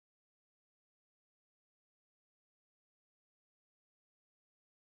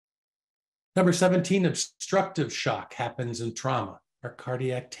Number 17, obstructive shock happens in trauma, or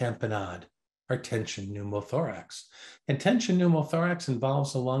cardiac tamponade, or tension pneumothorax. And tension pneumothorax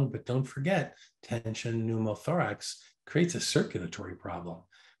involves the lung, but don't forget, tension pneumothorax creates a circulatory problem.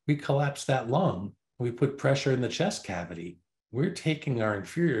 We collapse that lung, we put pressure in the chest cavity. We're taking our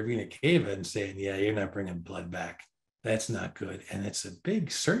inferior vena cava and saying, yeah, you're not bringing blood back. That's not good. And it's a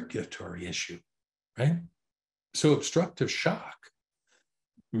big circulatory issue, right? So obstructive shock,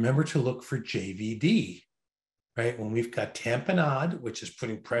 remember to look for JVD, right? When we've got tamponade, which is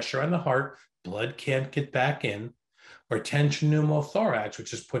putting pressure on the heart, blood can't get back in, or tension pneumothorax,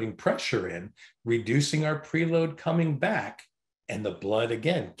 which is putting pressure in, reducing our preload coming back, and the blood,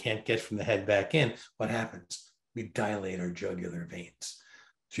 again, can't get from the head back in. What happens? We dilate our jugular veins.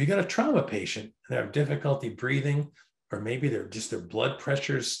 So you got a trauma patient, they have difficulty breathing, or maybe their blood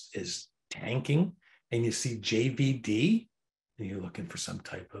pressures is tanking, and you see JVD, and you're looking for some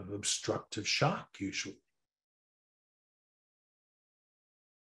type of obstructive shock usually.